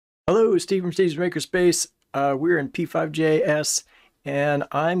Hello, Steve from Steve's Makerspace. We're in p5.js, and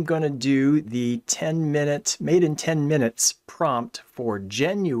I'm going to do the 10-minute, made in 10 minutes prompt for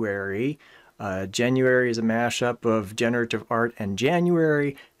Genuary. Genuary is a mashup of generative art and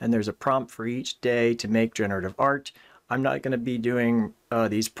January, and there's a prompt for each day to make generative art. I'm not going to be doing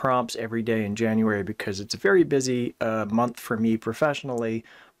these prompts every day in January because it's a very busy month for me professionally,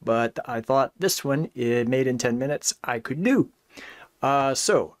 but I thought this one, made in 10 minutes, I could do.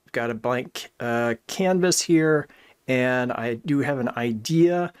 So I've got a blank canvas here, and I do have an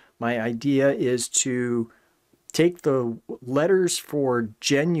idea. My idea is to take the letters for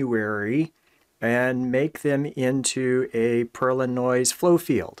January and make them into a Perlin noise flow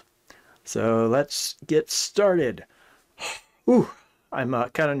field. So let's get started. Ooh, I'm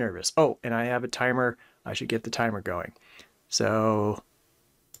kind of nervous. Oh, and I have a timer. I should get the timer going. So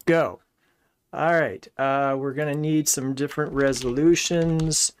go. All right, we're going to need some different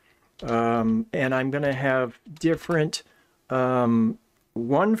resolutions, and I'm going to have different, one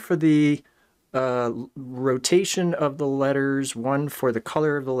for the rotation of the letters, one for the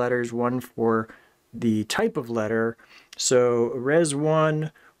color of the letters, one for the type of letter. So res 1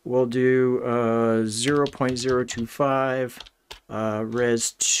 we'll do 0.025,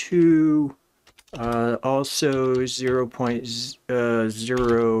 res 2 also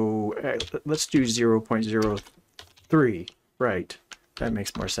 0.0, let's do 0.03, right, that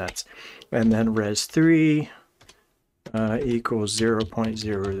makes more sense. And then res 3 equals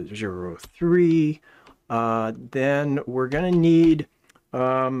 0.003. Then we're going to need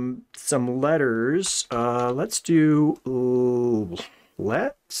some letters. Let's do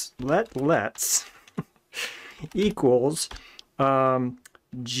let's equals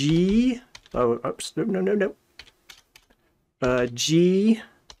G. Oh, oops, no. G.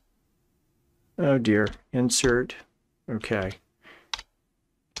 Oh dear. Insert. Okay.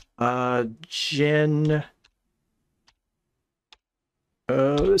 Gen.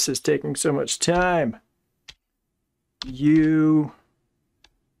 Oh, this is taking so much time. U.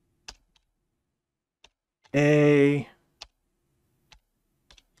 A.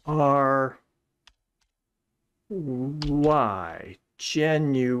 R. Y.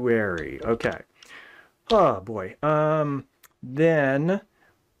 January. Okay. Oh boy. Then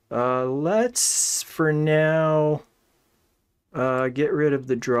let's for now get rid of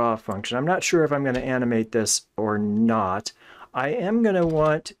the draw function. I'm not sure if I'm going to animate this or not. I am going to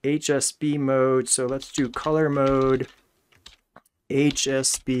want HSB mode, so let's do color mode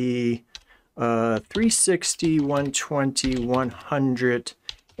HSB 360, 120, 100,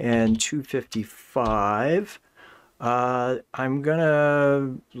 and 255. I'm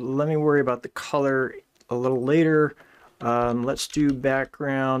gonna, let me worry about the color a little later. Let's do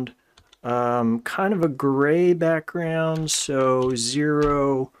background, kind of a gray background, so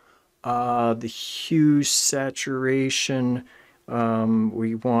 0, the hue saturation,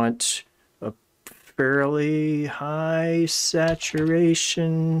 we want a fairly high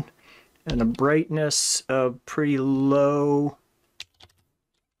saturation, and a brightness of pretty low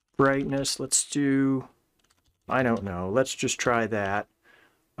brightness. Let's do, I don't know. Let's just try that.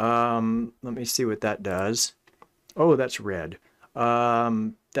 Let me see what that does. Oh, that's red.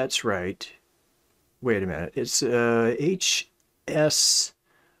 That's right. Wait a minute. It's HS.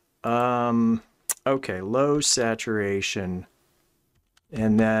 Okay, low saturation,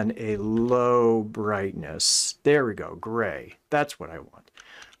 and then a low brightness. There we go. Gray. That's what I want.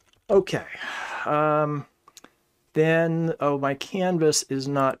 Okay. Then, oh, my canvas is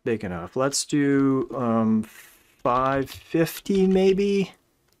not big enough. Let's do 550 maybe?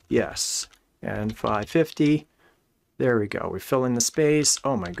 Yes, and 550. There we go. We're filling the space.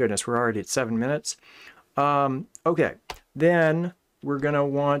 Oh my goodness, we're already at 7 minutes. Okay, then we're going to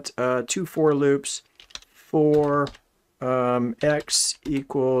want 2 for loops for x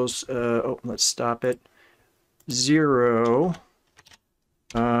equals, oh, let's stop it, 0,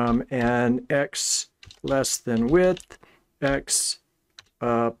 and x less than width, x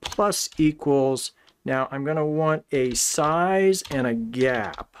plus equals. Now I'm going to want a size and a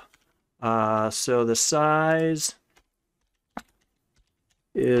gap. So the size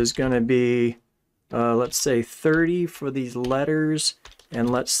is going to be, let's say 30 for these letters,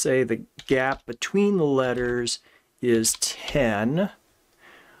 and let's say the gap between the letters is 10.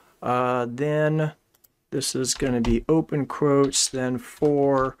 Then this is going to be open quotes, then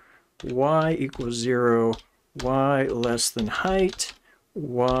for y equals 0, y less than height,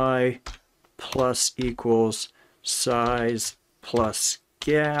 y plus equals size plus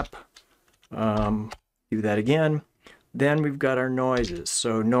gap. Do that again. Then we've got our noises.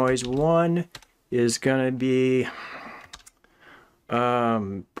 So noise 1 is going to be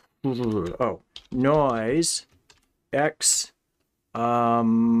oh, noise x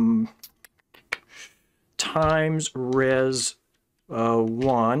times res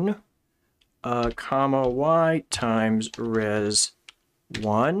 1 comma y times res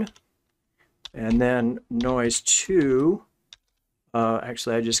 1, and then noise 2,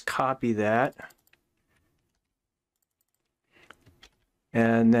 actually I just copy that,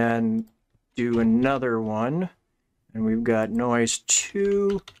 and then do another one, and we've got noise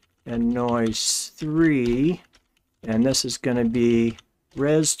 2 and noise 3, and this is going to be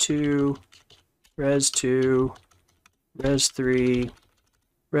res 2, res 2, res 3,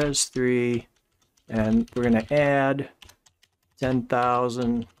 res 3, and we're going to add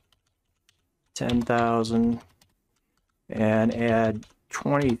 10,000, 10,000, and add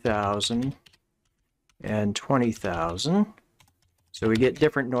 20,000 and 20,000. So we get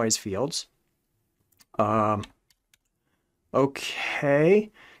different noise fields.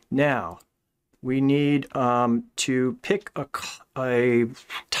 Okay, now we need to pick a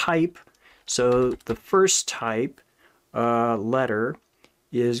type. So the first type letter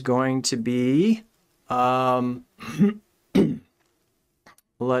is going to be,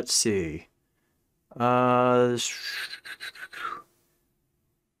 let's see,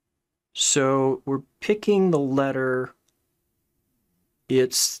 so we're picking the letter.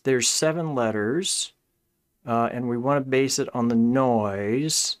 There's 7 letters, and we want to base it on the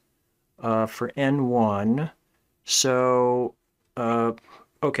noise for N1. So,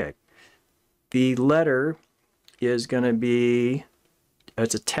 okay, the letter is going to be,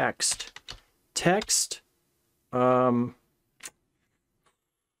 it's a text. Text N1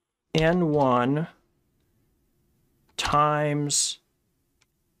 times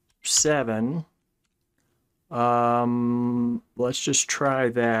 7. Let's just try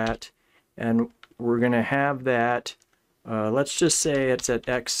that, and we're going to have that, let's just say it's at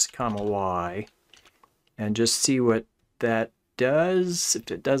x comma y, and just see what that does,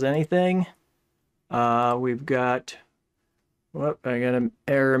 if it does anything. We've got, whoop, I got an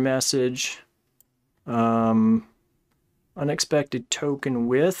error message, unexpected token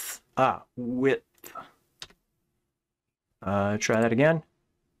width, width. Try that again.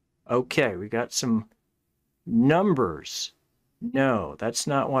 Okay, we got some numbers. No, that's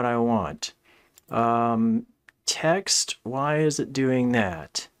not what I want. Text, why is it doing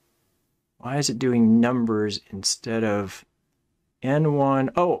that? Why is it doing numbers instead of N1?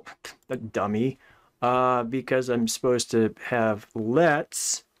 Oh, the dummy. Because I'm supposed to have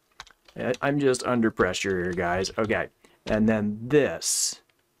let's. I'm just under pressure here, guys. Okay, and then this.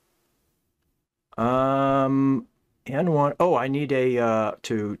 N1. Oh, I need a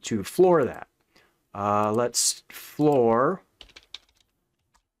to floor that. Let's floor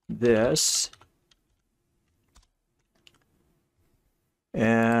this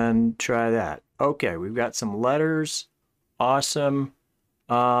and try that. Okay, we've got some letters. Awesome.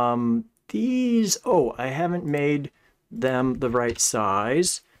 These, oh, I haven't made them the right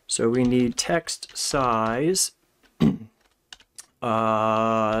size. So we need text size,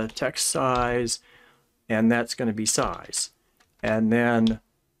 text size, and that's going to be size. And then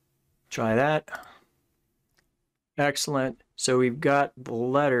try that. Excellent. So we've got the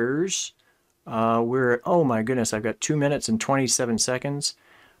letters. Oh my goodness, I've got 2 minutes and 27 seconds.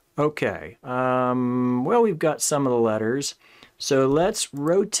 Okay, well, we've got some of the letters. So let's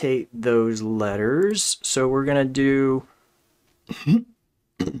rotate those letters. So we're gonna do,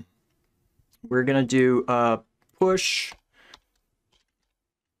 push,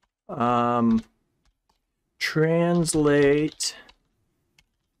 translate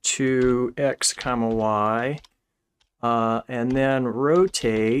to x comma y, and then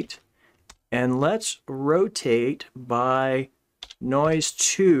rotate, and let's rotate by noise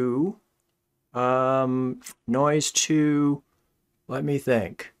 2, noise 2, let me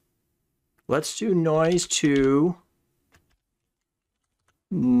think. Let's do noise 2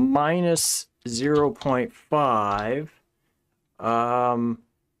 minus 0.5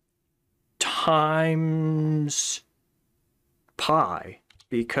 times pi,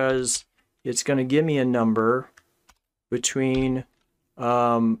 because it's going to give me a number between,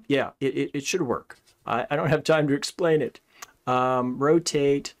 yeah, it should work. I don't have time to explain it.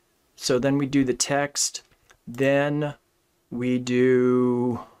 Rotate, so then we do the text, then we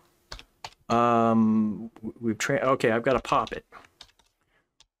do, okay, I've got to pop it.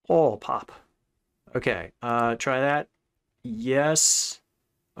 Oh, pop. Okay, try that. Yes.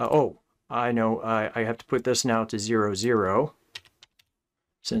 Oh, I know, I have to put this now to 0, 0,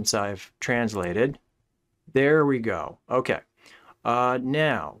 since I've translated. There we go. Okay.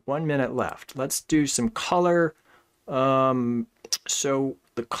 Now, 1 minute left. Let's do some color. So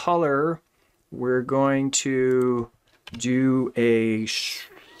the color, we're going to do a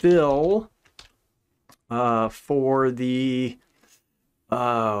fill for the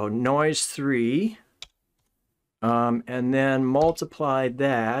noise 3, and then multiply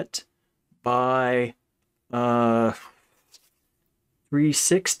that by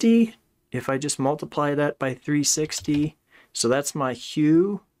 360. If I just multiply that by 360, so that's my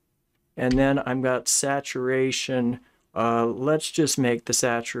hue. And then I've got saturation. Let's just make the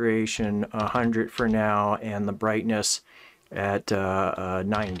saturation 100 for now and the brightness at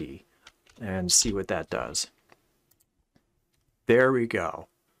 90 and see what that does. There we go.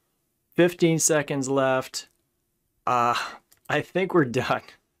 15 seconds left. I think we're done.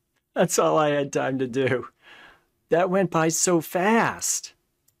 That's all I had time to do. That went by so fast.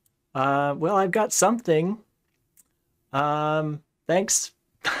 Well, I've got something. Thanks.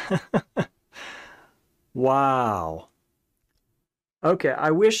 Wow. Okay,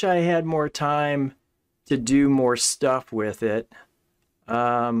 I wish I had more time to do more stuff with it,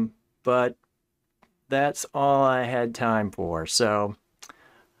 but that's all I had time for. So,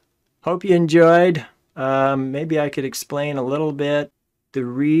 hope you enjoyed. Maybe I could explain a little bit. The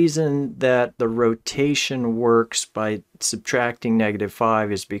reason that the rotation works by subtracting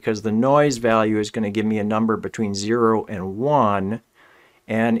 -5 is because the noise value is going to give me a number between 0 and 1.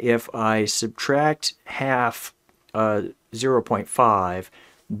 And if I subtract half 0.5,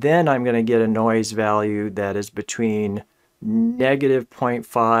 then I'm going to get a noise value that is between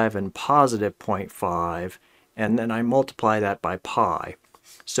 -0.5 and +0.5. And then I multiply that by pi.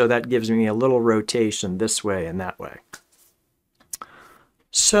 So that gives me a little rotation this way and that way.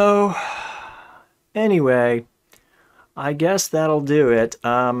 So anyway, I guess that'll do it.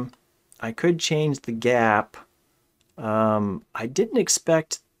 I could change the gap. I didn't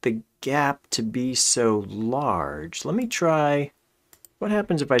expect the gap to be so large. Let me try. What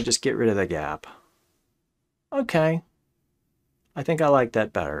happens if I just get rid of the gap? Okay. I think I like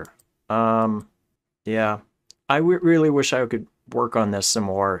that better. Yeah. I really wish I could work on this some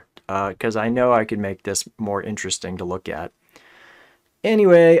more, because I know I could make this more interesting to look at.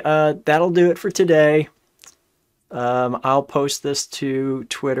 Anyway, that'll do it for today. I'll post this to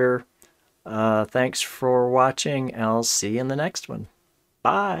Twitter. Thanks for watching. I'll see you in the next one.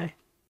 Bye.